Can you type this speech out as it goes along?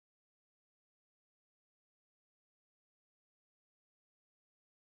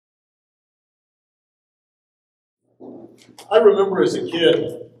I remember as a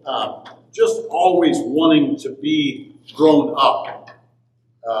kid just always wanting to be grown up.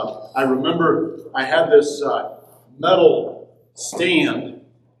 I remember I had this metal stand,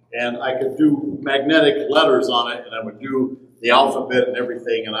 and I could do magnetic letters on it, and I would do the alphabet and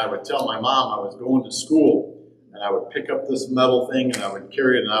everything, and I would tell my mom I was going to school, and I would pick up this metal thing, and I would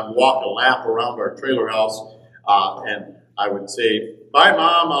carry it, and I'd walk a lap around our trailer house, and I would say, "Bye,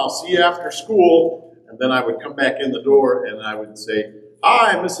 Mom, I'll see you after school." And then I would come back in the door, and I would say,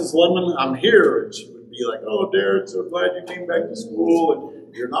 "Hi, Mrs. Lemon, I'm here." And she would be like, "Oh, Darren, so glad you came back to school,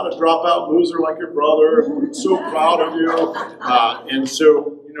 and you're not a dropout loser like your brother. We're so proud of you." And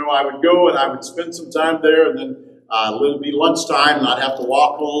so, I would go, and I would spend some time there, and then it would be lunchtime, and I'd have to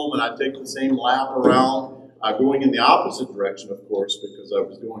walk home, and I'd take the same lap around, going in the opposite direction, of course, because I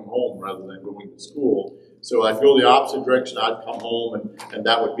was going home rather than going to school. So I'd go the opposite direction, I'd come home, and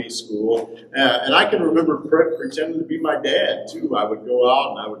that would be school. And I can remember pretending to be my dad, too. I would go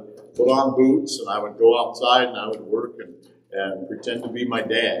out, and I would put on boots, and I would go outside, and I would work and pretend to be my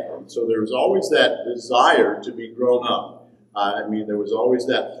dad. And so there was always that desire to be grown up. There was always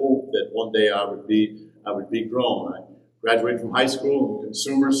that hope that one day I would be grown. I graduated from high school, and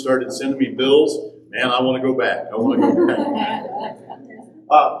consumers started sending me bills. Man, I want to go back. I want to go back.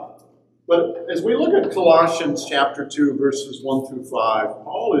 But as we look at Colossians chapter 2, verses 1 through 5,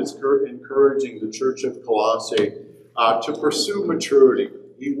 Paul is encouraging the church of Colossae to pursue maturity.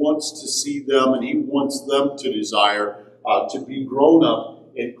 He wants to see them, and he wants them to desire to be grown up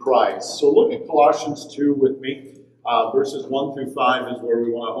in Christ. So look at Colossians 2 with me. Verses 1 through 5 is where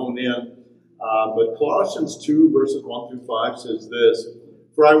we want to hone in. But Colossians 2, verses 1 through 5 says this: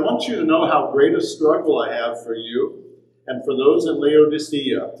 "For I want you to know how great a struggle I have for you, and for those in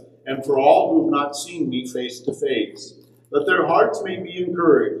Laodicea, and for all who have not seen me face to face, that their hearts may be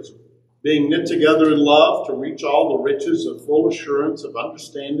encouraged, being knit together in love, to reach all the riches of full assurance of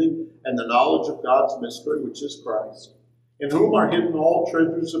understanding and the knowledge of God's mystery, which is Christ, in whom are hidden all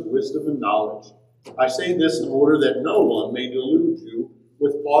treasures of wisdom and knowledge. I say this in order that no one may delude you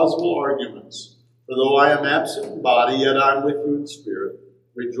with plausible arguments. For though I am absent in body, yet I am with you in spirit,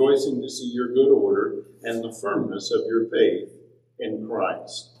 rejoicing to see your good order and the firmness of your faith in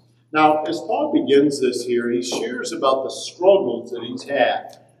Christ." Now, as Paul begins this here, he shares about the struggles that he's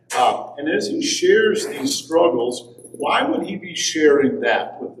had. And as he shares these struggles, why would he be sharing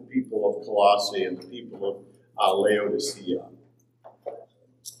that with the people of Colossae and the people of Laodicea?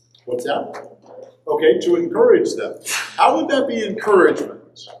 What's that? Okay, to encourage them. How would that be encouragement?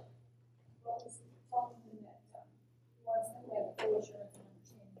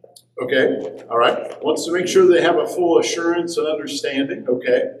 Okay, all right. Wants to make sure they have a full assurance and understanding.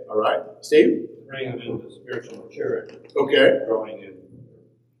 Okay, all right. Steve? Bring them into spiritual maturity. Okay. Growing in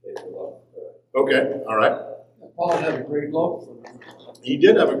faith and love. Okay, all right. Paul had a great love for them. He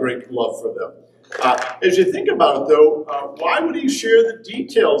did have a great love for them. As you think about it, though, why would he share the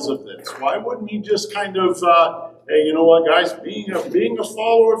details of this? Why wouldn't he just kind of, hey, you know what, guys, being a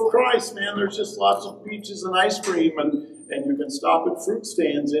follower of Christ, man, there's just lots of peaches and ice cream, and you can stop at fruit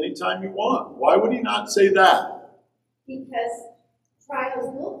stands anytime you want. Why would he not say that? Because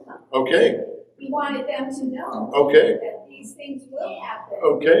trials will come. Okay. He wanted them to know that these things will happen.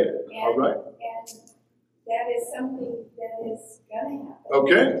 Okay, all right. And that is something that is going to happen.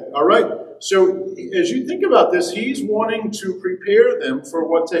 Okay, all right. So as you think about this, he's wanting to prepare them for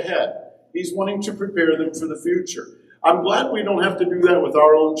what's ahead. He's wanting to prepare them for the future. I'm glad we don't have to do that with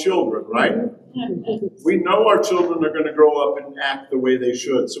our own children, right? We know our children are going to grow up and act the way they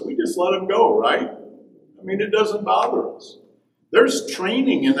should, so we just let them go, right? I mean, it doesn't bother us. There's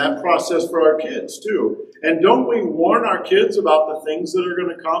training in that process for our kids, too. And don't we warn our kids about the things that are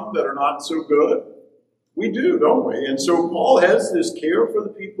going to come that are not so good? We do, don't we? And so Paul has this care for the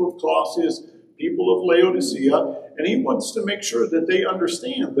people of Colossae, people of Laodicea, and he wants to make sure that they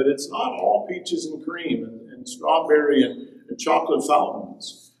understand that it's not all peaches and cream and strawberry and chocolate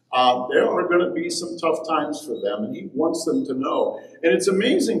fountains. There are going to be some tough times for them, and he wants them to know. And it's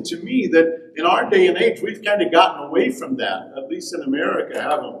amazing to me that in our day and age, we've kind of gotten away from that, at least in America,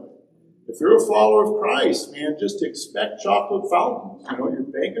 haven't we? If you're a follower of Christ, man, just expect chocolate fountains. Your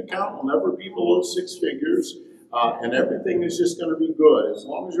bank account will never be below 6 figures, and everything is just going to be good as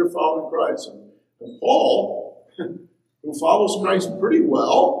long as you're following Christ. And Paul, who follows Christ pretty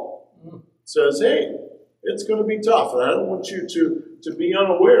well, says, hey, it's going to be tough, and I don't want you to be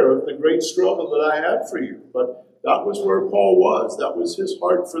unaware of the great struggle that I had for you. But that was where Paul was. That was his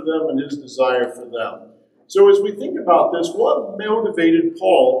heart for them and his desire for them. So as we think about this, what motivated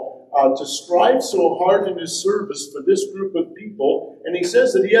Paul to strive so hard in his service for this group of people? And he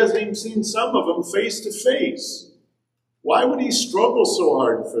says that he hasn't even seen some of them face to face. Why would he struggle so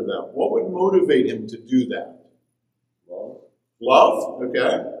hard for them? What would motivate him to do that? Love?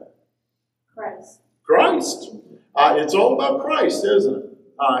 Okay. Christ. Christ. It's all about Christ, isn't it?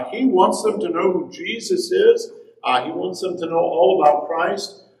 He wants them to know who Jesus is. He wants them to know all about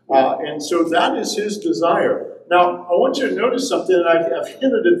Christ. And so that is his desire. Now, I want you to notice something, and I've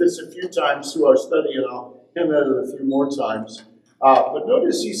hinted at this a few times through our study, and I'll hint at it a few more times. But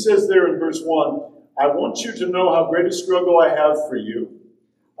notice he says there in verse 1, I want you to know how great a struggle I have for you.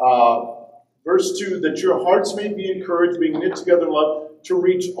 Verse 2, that your hearts may be encouraged, being knit together in love, to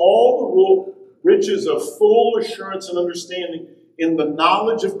reach all the riches of full assurance and understanding in the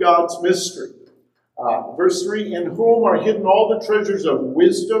knowledge of God's mystery. Verse 3, in whom are hidden all the treasures of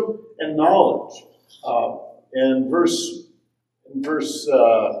wisdom and knowledge. And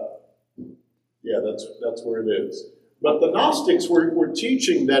that's where it is. But the Gnostics were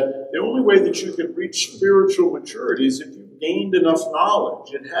teaching that the only way that you could reach spiritual maturity is if you gained enough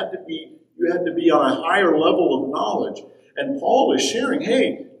knowledge. You had to be on a higher level of knowledge. And Paul is sharing,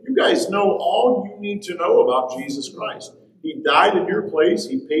 hey, you guys know all you need to know about Jesus Christ. He died in your place.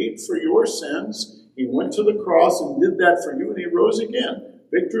 He paid for your sins. He went to the cross and did that for you, and he rose again.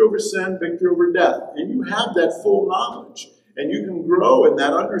 Victory over sin, victory over death. And you have that full knowledge. And you can grow in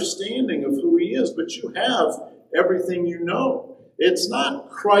that understanding of who he is, but you have everything you know. It's not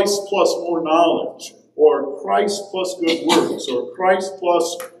Christ plus more knowledge, or Christ plus good works, or Christ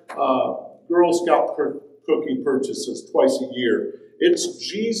plus Girl Scout cookie purchases twice a year. It's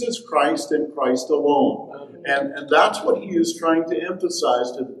Jesus Christ and Christ alone. And that's what he is trying to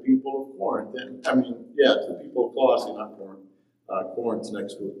emphasize to the people of Corinth. To the people of Colossae, not Corinth. Corinth's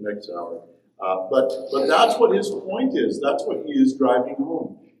next hour. But that's what his point is. That's what he is driving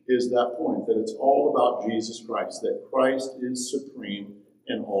home, is that point, that it's all about Jesus Christ, that Christ is supreme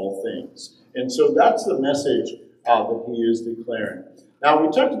in all things. And so that's the message that he is declaring. Now,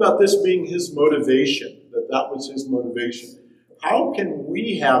 we talked about this being his motivation, that was his motivation. How can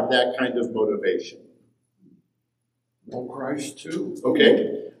we have that kind of motivation? Know Christ too.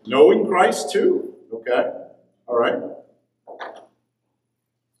 Okay. Knowing Christ too. Okay. All right.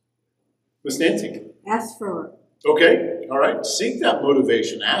 Miss Nancy? Ask for it. Okay. All right. Seek that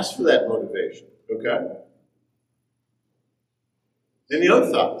motivation. Ask for that motivation. Okay. Any other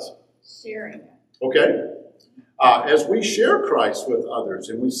thoughts? Sharing it. Okay. As we share Christ with others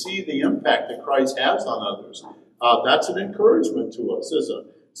and we see the impact that Christ has on others, that's an encouragement to us, isn't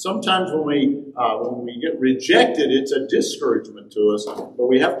it? Sometimes when we get rejected, it's a discouragement to us, but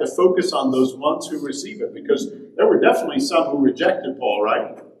we have to focus on those ones who receive it, because there were definitely some who rejected Paul,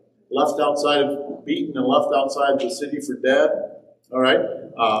 right? Beaten and left outside the city for dead, all right?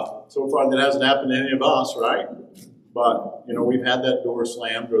 So far that hasn't happened to any of us, right? But, we've had that door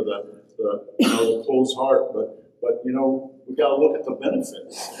slammed or the closed heart, but we got to look at the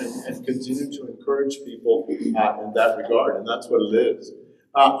benefits and continue to encourage people in that regard, and that's what it is.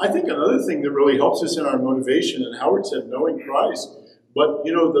 I think another thing that really helps us in our motivation, and Howard said knowing Christ, but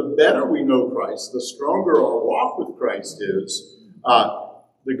the better we know Christ, the stronger our walk with Christ is,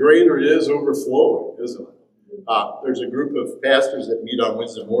 the greater it is overflowing, isn't it? There's a group of pastors that meet on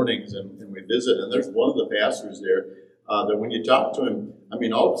Wednesday mornings and we visit, and there's one of the pastors there that when you talk to him,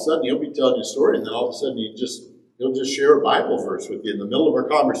 all of a sudden he'll be telling you a story, and then all of a sudden he'll just share a Bible verse with you in the middle of our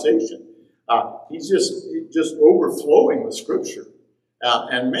conversation. He's just overflowing with Scripture.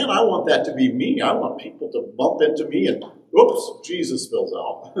 And man, I want that to be me. I want people to bump into me and, oops, Jesus spills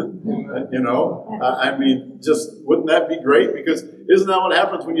out. Just wouldn't that be great? Because isn't that what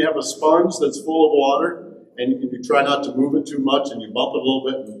happens when you have a sponge that's full of water and you try not to move it too much and you bump it a little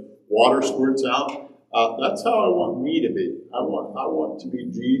bit and water squirts out? That's how I want me to be. I want to be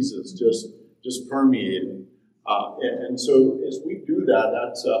Jesus, just permeating. And so as we do that,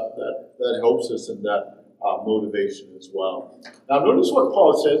 that helps us in that motivation as well. Now notice what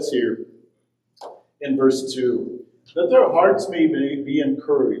Paul says here in verse 2, that their hearts may be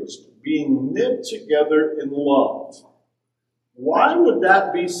encouraged, being knit together in love. Why would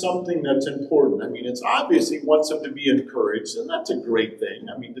that be something that's important? It's obvious he wants them to be encouraged, and that's a great thing.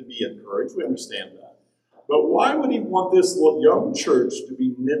 To be encouraged, we understand that. But why would he want this young church to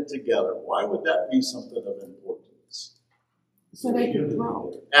be knit together? Why would that be something of importance? So they can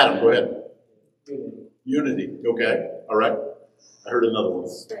grow. Adam, go ahead. Unity. Okay. All right. I heard another one.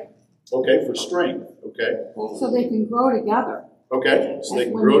 Strength. Okay, for strength. Okay. So they can grow together. Okay. So they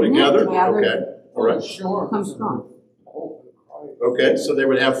can When grow they knit together. together, Okay. All right. Become strong. Okay. So they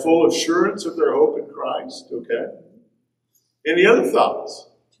would have full assurance of their hope in Christ. Okay. Any other thoughts?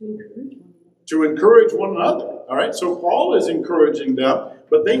 To encourage one another. All right. So Paul is encouraging them,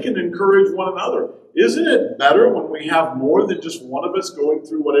 but they can encourage one another. isn't it better when we have more than just one of us going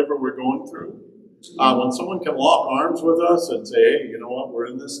through whatever we're going through? When someone can lock arms with us and say, hey, you know what, we're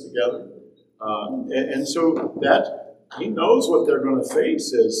in this together. And so that he knows what they're going to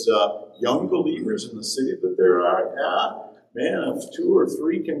face as young believers in the city that they're at. Man, if 2 or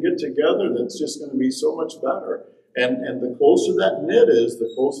 3 can get together, that's just going to be so much better. And the closer that knit is,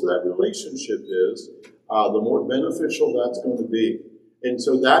 the closer that relationship is, the more beneficial that's going to be. And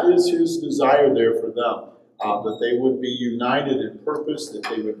so that is his desire there for them, that they would be united in purpose, that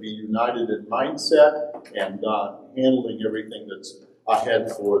they would be united in mindset, and handling everything that's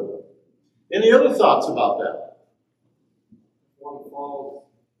ahead for them. Any other thoughts about that? One falls,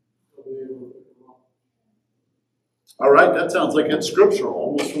 so they will come up. All right, that sounds like it's scriptural,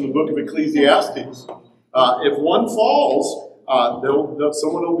 almost from the book of Ecclesiastes. If one falls,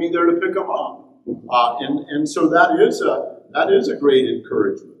 someone will be there to pick them up. And so that is a great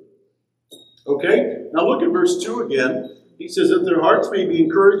encouragement. Okay, now look at verse 2 again. He says that their hearts may be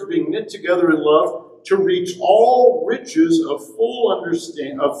encouraged, being knit together in love, to reach all riches of full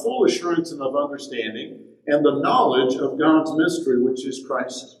assurance and of understanding, and the knowledge of God's mystery, which is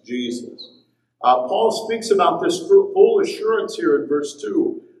Christ Jesus. Paul speaks about this full assurance here in verse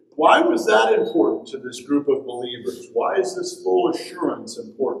 2. Why was that important to this group of believers? Why is this full assurance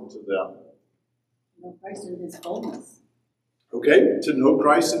important to them? know Christ in his fullness. Okay, to know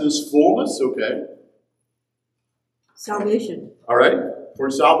Christ in his fullness, okay. Salvation. All right, for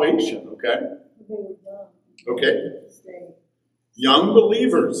salvation, okay. They were young. Okay. Stay. Young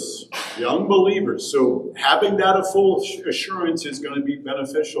believers. So having that a full assurance is going to be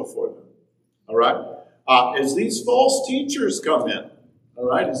beneficial for them. All right. As these false teachers come in,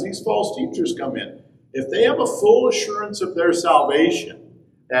 if they have a full assurance of their salvation,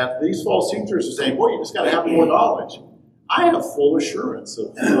 and these false teachers are saying, boy, you just got to have more knowledge. I have full assurance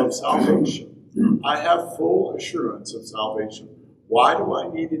of salvation. I have full assurance of salvation. Why do I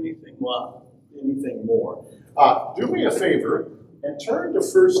need anything more? Do me a favor and turn to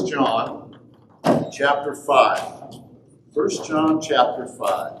 1 John chapter 5. 1 John chapter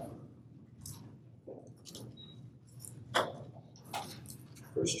 5.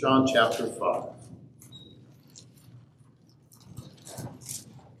 1 John chapter 5.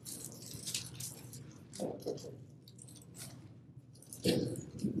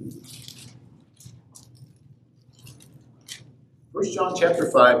 First John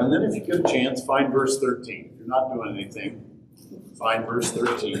chapter 5, and then if you get a chance, find verse 13. If you're not doing anything, find verse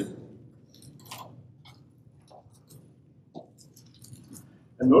 13.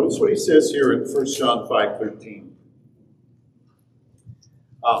 And notice what he says here in 1 John 5:13.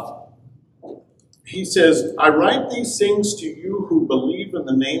 He says, I write these things to you who believe in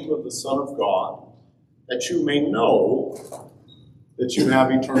the name of the Son of God, that you may know that you have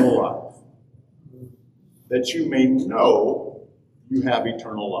eternal life. That you may know you have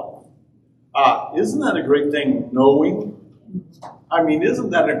eternal life. Isn't that a great thing, knowing? I mean,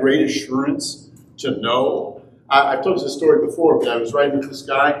 isn't that a great assurance to know? I've told this story before, but I was riding with this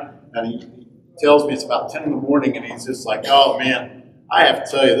guy, and he tells me it's about 10 in the morning, and he's just like, oh man, I have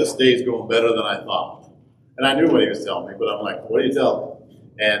to tell you, this day is going better than I thought. And I knew what he was telling me, but I'm like, what are you telling me?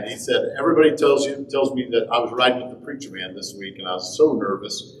 And he said, everybody tells me that I was riding with the preacher man this week, and I was so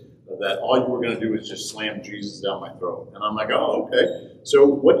nervous that all you were going to do is just slam Jesus down my throat. And I'm like, oh, okay. So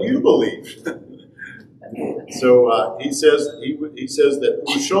what do you believe? So he says that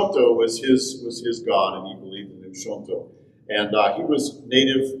Ushonto was his God, and he believed in Ushonto. And he was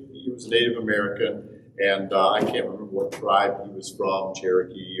Native American, and I can't remember what tribe he was from,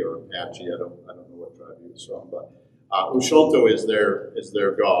 Cherokee or Apache. I don't know what tribe he was from, but Ushonto is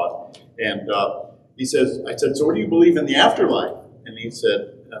their God. And he says, I said, so what do you believe in the afterlife? And he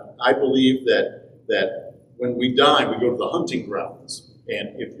said, I believe that when we die, we go to the hunting grounds.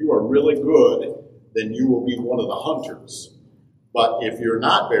 And if you are really good, then you will be one of the hunters. But if you're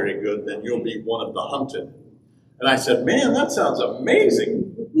not very good, then you'll be one of the hunted. And I said, man, that sounds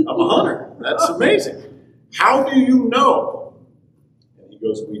amazing. I'm a hunter. That's amazing. How do you know? And he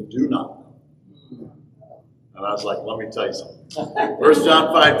goes, we do not know. And I was like, let me tell you something. 1 John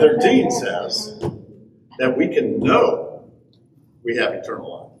 5:13 says that we can know we have eternal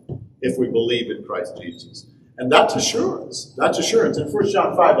life if we believe in Christ Jesus. And that's assurance. That's assurance. In 1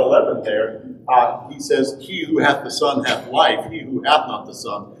 John 5:11 there, he says, he who hath the Son hath life. He who hath not the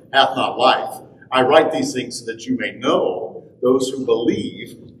Son hath not life. I write these things so that you may know those who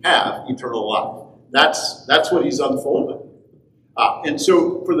believe have eternal life. That's what he's unfolding. And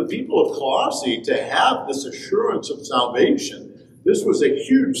so for the people of Colossae to have this assurance of salvation, this was a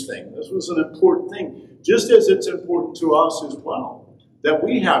huge thing. This was an important thing, just as it's important to us as well. that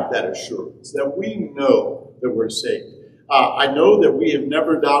we have that assurance, that we know that we're saved. I know that we have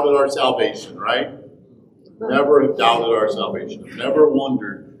never doubted our salvation, right? Never have doubted our salvation. Never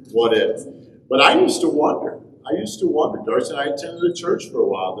wondered what if. But I used to wonder. Darcy and I attended a church for a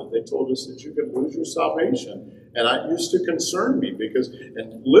while that they told us that you could lose your salvation. And it used to concern me because,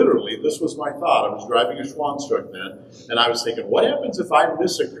 and literally, this was my thought. I was driving a Schwanstruck then, and I was thinking, what happens if I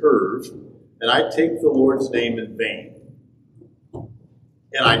miss a curve and I take the Lord's name in vain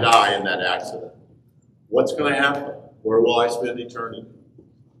and I die in that accident? What's going to happen? Where will I spend eternity?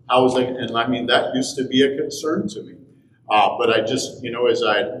 How is it? And I mean, that used to be a concern to me. But I just, as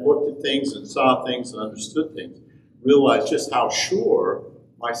I looked at things and saw things and understood things, realized just how sure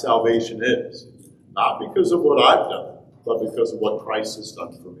my salvation is. Not because of what I've done, but because of what Christ has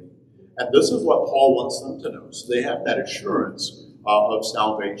done for me. And this is what Paul wants them to know. So they have that assurance of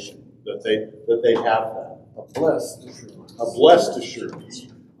salvation, that they have that. A blessed assurance. A blessed assurance.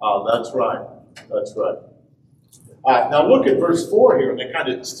 That's right. That's right. Now look at verse 4 here, and it kind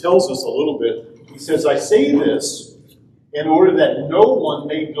of tells us a little bit. He says, I say this in order that no one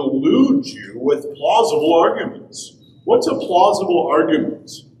may delude you with plausible arguments. What's a plausible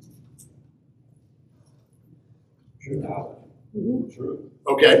argument? True knowledge. True.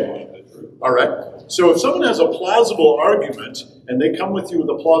 Okay. All right. So if someone has a plausible argument, and they come with you with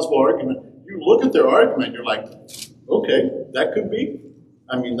a plausible argument, you look at their argument, you're like, okay, that could be.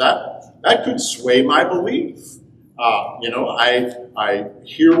 I mean, that could sway my belief. I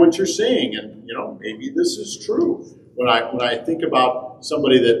hear what you're saying, and maybe this is true. When I think about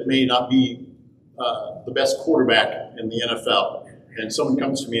somebody that may not be the best quarterback in the NFL, and someone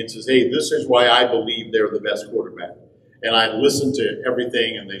comes to me and says, "Hey, this is why I believe they're the best quarterback," and I listen to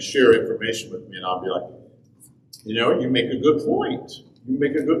everything, and they share information with me, and I'll be like, you make a good point. You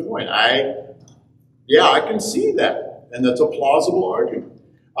make a good point. I can see that, and that's a plausible argument.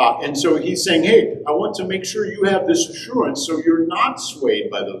 And so he's saying, hey, I want to make sure you have this assurance so you're not swayed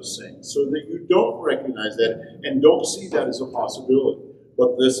by those things, so that you don't recognize that and don't see that as a possibility.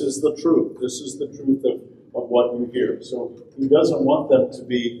 But this is the truth. This is the truth of what you hear. So he doesn't want them to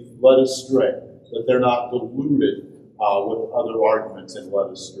be led astray, that they're not deluded with other arguments and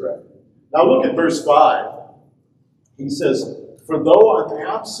led astray. Now look at verse 5. He says, for though I'm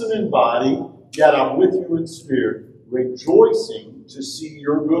absent in body, yet I'm with you in spirit, rejoicing to see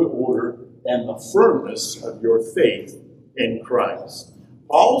your good order and the firmness of your faith in Christ.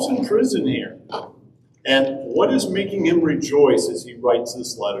 Paul's in prison here. And what is making him rejoice as he writes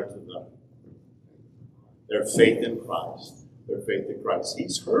this letter to them? Their faith in Christ. Their faith in Christ.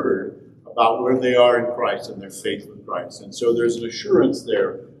 He's heard about where they are in Christ and their faith with Christ. And so there's an assurance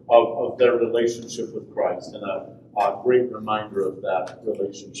there of their relationship with Christ and a great reminder of that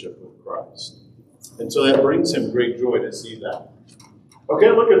relationship with Christ. And so that brings him great joy to see that. Okay,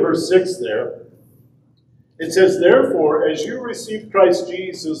 look at verse 6 there. It says, therefore, as you received Christ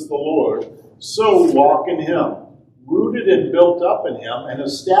Jesus the Lord, so walk in him, rooted and built up in him, and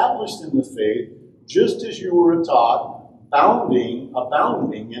established in the faith, just as you were taught,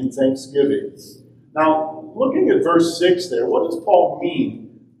 abounding in thanksgiving. Now, looking at verse 6 there, what does Paul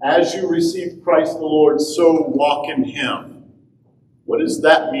mean? As you received Christ the Lord, so walk in him. What does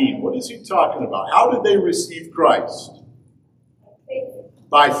that mean? What is he talking about? How did they receive Christ?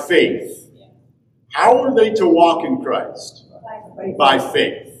 By faith. How are they to walk in Christ? By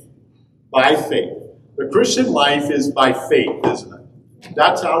faith. By faith. The Christian life is by faith, isn't it?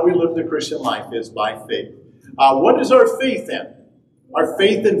 That's how we live the Christian life, is by faith. What is our faith in? Our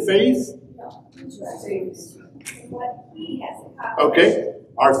faith in faith? What he has accomplished. Okay.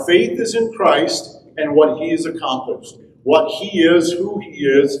 Our faith is in Christ and what he has accomplished. What he is, who he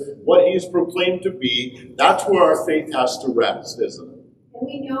is, what he is proclaimed to be, that's where our faith has to rest, isn't it? And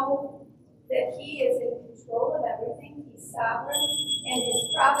we know that he is in control of everything. He's sovereign, and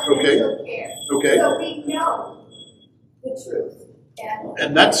his providential care. Okay. So we know the truth.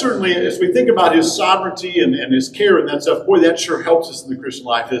 And that certainly, as we think about his sovereignty and his care and that stuff, boy, that sure helps us in the Christian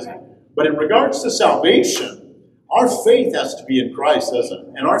life, isn't it? But in regards to salvation, our faith has to be in Christ, doesn't it?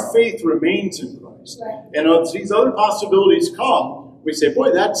 And our faith remains in Christ. Right. And as these other possibilities come, we say,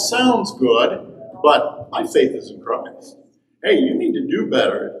 boy, that sounds good, but my faith is in Christ. Hey, you need to do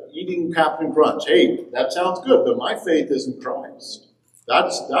better eating Captain Crunch. Hey, that sounds good, but my faith is in Christ.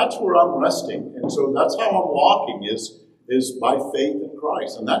 That's where I'm resting. And so that's how I'm walking, is by faith in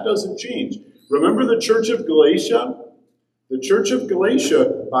Christ. And that doesn't change. Remember the church of Galatia? The church of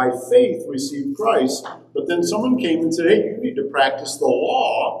Galatia, by faith, received Christ. But then someone came and said, hey, you need to practice the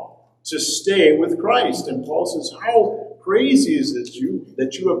law to stay with Christ. And Paul says, how crazy is it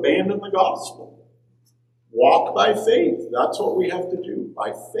that you abandon the gospel? walk by faith. That's what we have to do,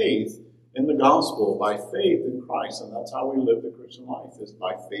 by faith in the gospel, by faith in Christ. And that's how we live the Christian life, is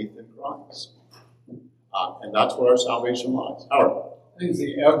by faith in Christ. And that's where our salvation lies. Howard? He's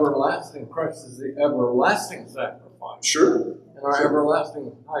the everlasting, Christ is the everlasting sacrifice. Sure. And our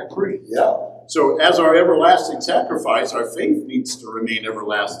everlasting high priest. Yeah. So as our everlasting sacrifice, our faith needs to remain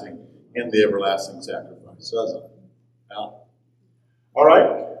everlasting in the everlasting sacrifice, doesn't it? Yeah. All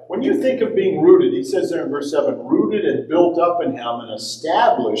right. When you think of being rooted, he says there in verse 7, rooted and built up in him and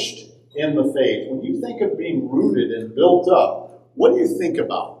established in the faith. When you think of being rooted and built up, what do you think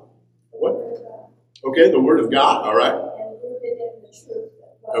about? What? Okay, the Word of God, all right. And rooted in the truth of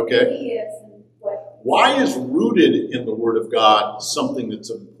what Okay. he is and what. Why is rooted in the Word of God something that's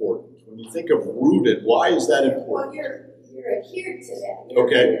important? When you think of rooted, why is that Well, important? you're adhered to that.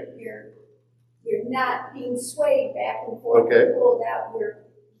 Okay. You're not being swayed back and forth Okay. and pulled out. You're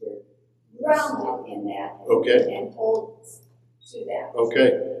grounded in that. Okay. And hold to that. Okay.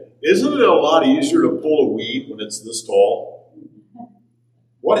 Isn't it a lot easier to pull a weed when it's this tall?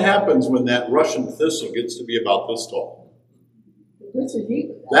 What happens when that Russian thistle gets to be about this tall? This is deep.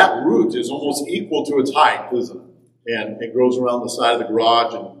 That root is almost equal to its height, isn't it? And it grows around the side of the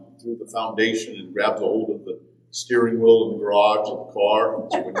garage and through the foundation and grabs a hold of the steering wheel in the garage of the car.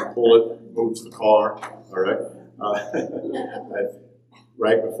 So when you pull it, it moves the car. All right.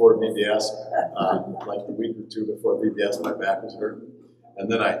 Right before VBS, like a week or two before VBS, my back was hurting. And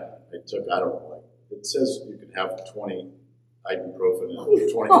then I took, I don't know, like, it says you can have 20 ibuprofen in a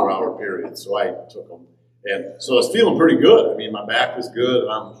 24-hour period. So I took them. And so I was feeling pretty good. I mean, my back was good.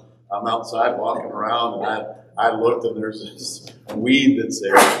 And I'm outside walking around, and I looked, and there's this weed that's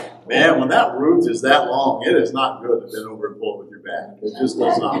there. Man, when that root is that long, it is not good to bend over and pull it with your back. It just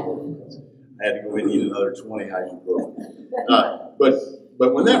does not work. I had to go and eat another 20 ibuprofen.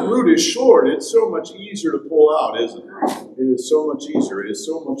 But when that root is short, it's so much easier to pull out, isn't it? It is so much easier. It is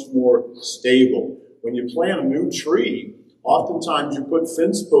so much more stable. When you plant a new tree, oftentimes you put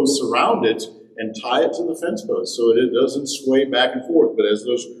fence posts around it and tie it to the fence post so that it doesn't sway back and forth. But as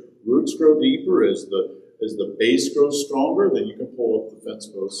those roots grow deeper, as the base grows stronger, then you can pull up the fence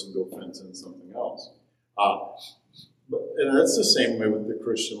posts and go fence in something else. And that's the same way with the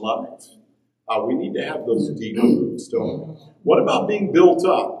Christian life. We need to have those deep roots, don't we? What about being built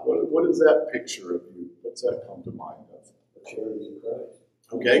up? What is that picture of you? What's that come to mind of? Maturity in Christ.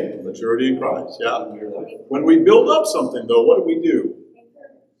 Okay, maturity in Christ, yeah. When we build up something, though, what do?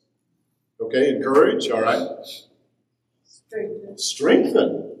 Okay, encourage, all right.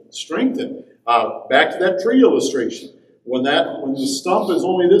 Strengthen. Back to that tree illustration. When the stump is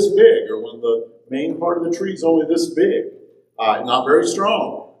only this big, or when the main part of the tree is only this big, not very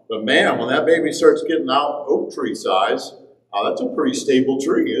strong. But man, when that baby starts getting out oak tree size, that's a pretty stable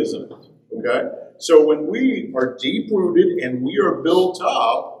tree, isn't it? Okay? So when we are deep-rooted and we are built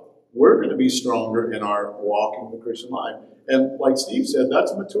up, we're going to be stronger in our walk in the Christian life. And like Steve said,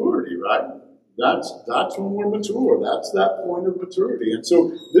 that's maturity, right? That's when we're mature. That's that point of maturity. And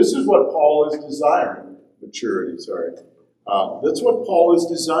so this is what Paul is desiring. That's what Paul is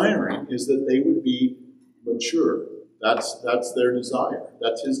desiring, is that they would be mature. That's their desire.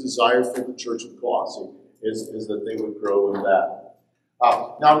 That's his desire for the church of Colossae, is that they would grow in that.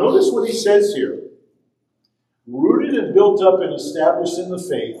 Now notice what he says here. Rooted and built up and established in the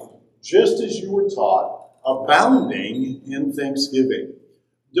faith, just as you were taught, abounding in thanksgiving.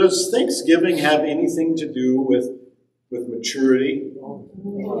 Does Thanksgiving have anything to do with maturity?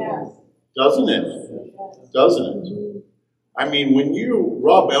 Yes. Doesn't it? I mean, when you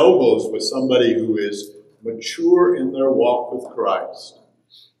rub elbows with somebody who is mature in their walk with Christ,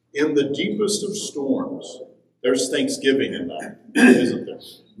 in the deepest of storms, there's thanksgiving in that, isn't there?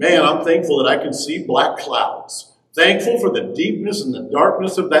 Man, I'm thankful that I can see black clouds. Thankful for the deepness and the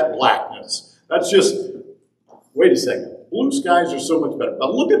darkness of that blackness. That's just, wait a second, blue skies are so much better.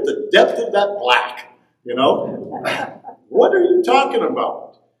 But look at the depth of that black, you know? What are you talking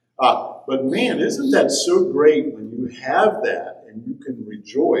about? But man, isn't that so great when you have that and you can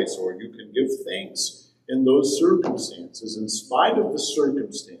rejoice or you can give thanks in those circumstances. In spite of the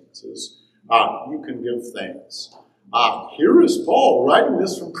circumstances, you can give thanks. Here is Paul writing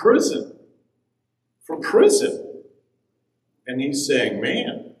this from prison. And he's saying,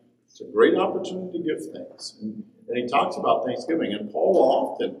 man, it's a great opportunity to give thanks. And he talks about Thanksgiving. And Paul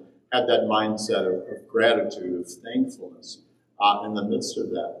often had that mindset of gratitude, of thankfulness in the midst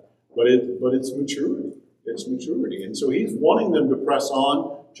of that. But it's maturity. It's maturity. And so he's wanting them to press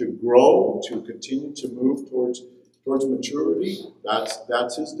on, to grow, to continue to move towards maturity.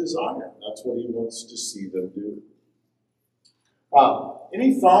 That's his desire. That's what he wants to see them do.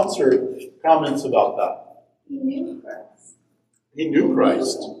 Any thoughts or comments about that? He knew Christ. He knew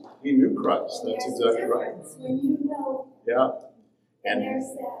Christ. He knew Christ. And That's there's exactly a right. difference when you know, Yeah. and And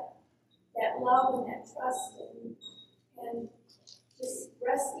there's that love and that trust and just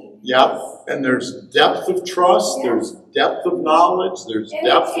resting. yeah, and there's depth of trust, Yeah. there's depth of knowledge, there's And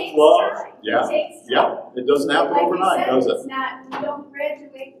depth it of takes love. time. Yeah. It takes time. Yeah. It doesn't happen Like you overnight, said, does it's it? not, you don't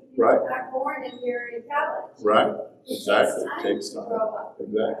graduate, Right. you're not born and you're in college. Right. It Exactly. It takes to time. grow up.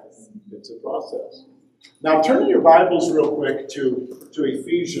 Exactly. It's a process. Now turn your Bibles real quick to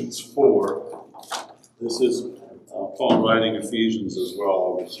Ephesians 4. This is Paul writing Ephesians as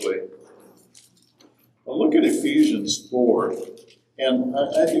well, obviously. But look at Ephesians 4. And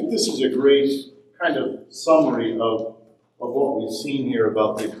I think this is a great kind of summary of what we've seen here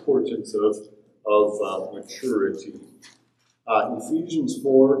about the importance of maturity. Ephesians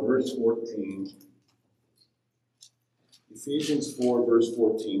 4, verse 14. Ephesians 4, verse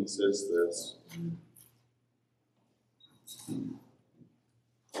 14 says this.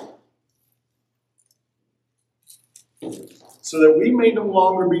 So that we may no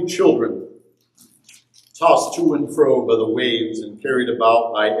longer be children, tossed to and fro by the waves and carried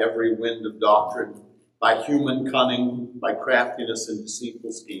about by every wind of doctrine, by human cunning, by craftiness and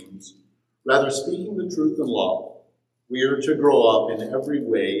deceitful schemes. Rather, speaking the truth in love, we are to grow up in every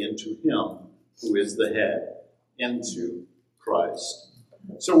way into Him who is the head, into Christ.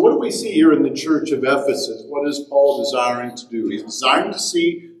 So what do we see here in the church of Ephesus? What is Paul desiring to do? He's desiring to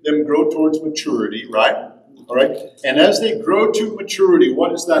see them grow towards maturity, right? All right. And as they grow to maturity, what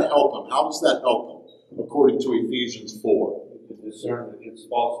does that help them? How does that help them? According to Ephesians 4. You can discern against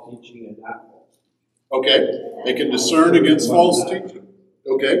false teaching and not false. Okay. They can discern against false teaching.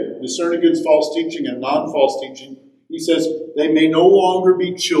 Okay. Discern against false teaching and non-false teaching. He says they may no longer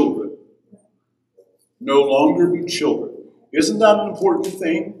be children. No longer be children. Isn't that an important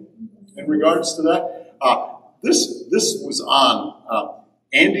thing in regards to that? This was on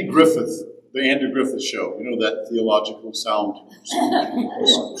Andy Griffith, the Andy Griffith Show. You know, that theological sound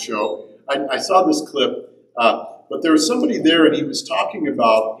show. I saw this clip, but there was somebody there, and he was talking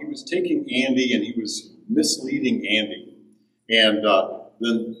about, he was taking Andy and he was misleading Andy. And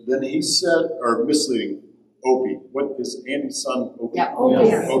then he said, or misleading Opie. What is Andy's son, Opie? Yeah, Opie.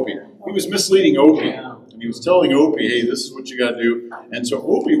 Yeah, Opie. He was misleading Opie. And he was telling Opie, hey, this is what you got to do. And so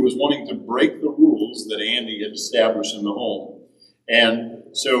Opie was wanting to break the rules that Andy had established in the home. And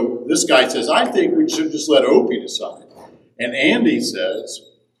so this guy says, I think we should just let Opie decide. And Andy says,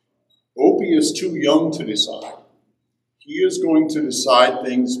 Opie is too young to decide. He is going to decide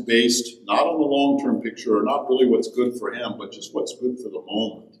things based not on the long-term picture or not really what's good for him, but just what's good for the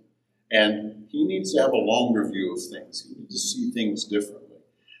moment. And he needs to have a longer view of things. He needs to see things differently.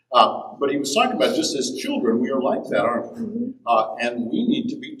 But he was talking about just as children, we are like that, aren't we? And we need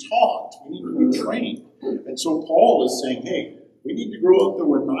to be taught. We need to be trained. And so Paul is saying, hey, we need to grow up that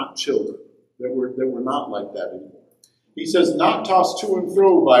we're not children, that we're not like that anymore. He says, not tossed to and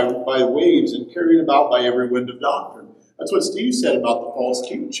fro by waves and carried about by every wind of doctrine. That's what Steve said about the false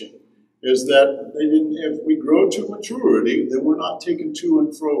teaching, is that if we grow to maturity, then we're not taken to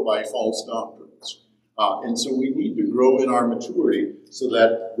and fro by false doctrines. And so we need to grow in our maturity so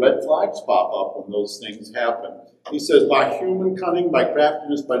that red flags pop up when those things happen. He says, by human cunning, by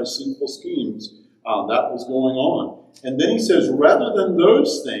craftiness, by deceitful schemes, that was going on. And then he says, rather than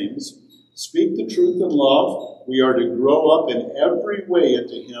those things, speak the truth in love. We are to grow up in every way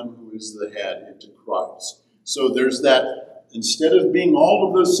into Him who is the head, into Christ. So there's that, instead of being all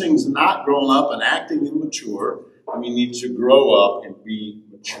of those things not grown up and acting immature, we need to grow up and be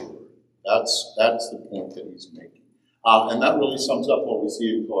mature. That's the point that he's making. And that really sums up what we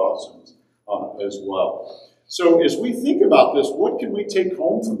see in Colossians as well. So as we think about this, what can we take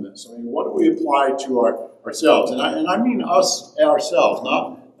home from this? I mean, what do we apply to ourselves? And I mean us ourselves,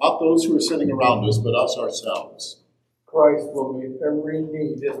 not those who are sitting around us, but us ourselves. Christ will meet every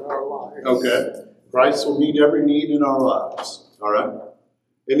need in our lives. Okay. Christ will meet every need in our lives. All right?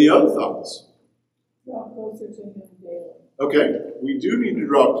 Any other thoughts? Draw closer to Him daily. Okay. We do need to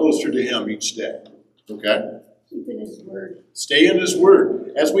draw closer to Him each day. Okay? Keep in His Word. Stay in His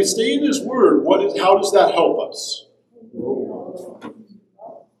Word. As we stay in His Word, how does that help us?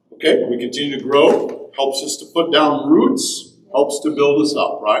 Okay, we continue to grow, helps us to put down roots, helps to build us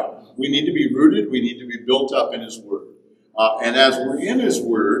up, right? We need to be rooted, we need to be built up in His Word. And as we're in His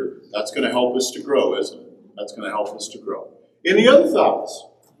Word, that's going to help us to grow, isn't it? That's going to help us to grow. Any other thoughts?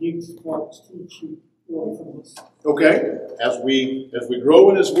 He wants to keep away from us. Okay, as we grow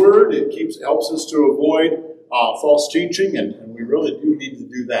in His Word, it helps us to avoid false teaching, and we really do need to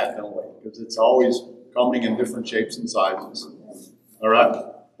do that, don't we? Because it's always coming in different shapes and sizes. All right?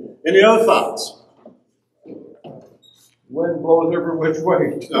 Any other thoughts? Wind blows every which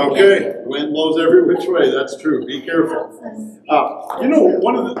way. Okay, wind blows every which way, that's true, be careful. You know,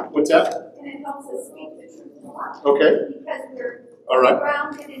 one of the, what's that? And it helps us speak the truth in love. Okay, Because we're all right.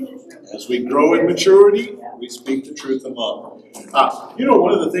 grounded in the truth. As we grow in maturity, we speak the truth in love. You know,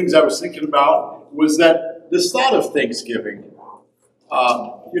 one of the things I was thinking about was that this thought of Thanksgiving,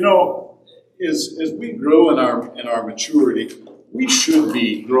 you know, as we grow in our maturity, we should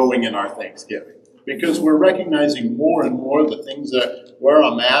be growing in our Thanksgiving. Because we're recognizing more and more the things that, where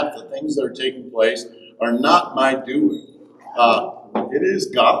I'm at, the things that are taking place are not my doing. It is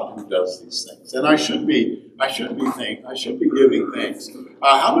God who does these things. And I should be giving thanks.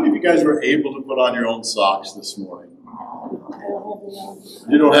 How many of you guys were able to put on your own socks this morning?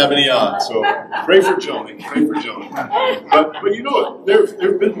 You don't have any on, so pray for Joni. Pray for Joni. But you know what? There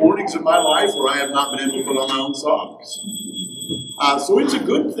have been mornings in my life where I have not been able to put on my own socks. So it's a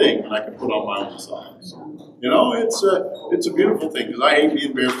good thing when I can put on my own socks. You know, it's a beautiful thing because I hate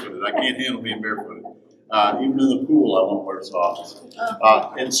being barefooted. I can't handle being barefooted. Even in the pool, I won't wear socks.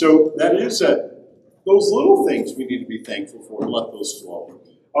 And so that is those little things we need to be thankful for and let those flow.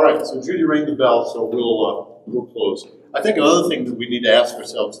 All right, so Judy rang the bell, so we'll close. I think another thing that we need to ask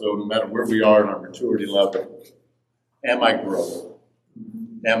ourselves, though, no matter where we are in our maturity level, am I growing?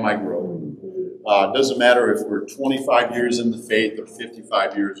 Am I growing? It doesn't matter if we're 25 years in the faith or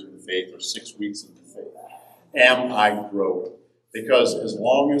 55 years in the faith or 6 weeks in the faith. Am I growing? Because as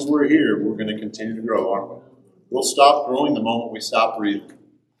long as we're here, we're going to continue to grow, aren't we? We'll stop growing the moment we stop breathing.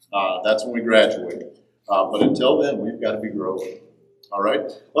 That's when we graduate. But until then, we've got to be growing. All right?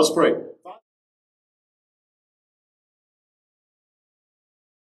 Let's pray.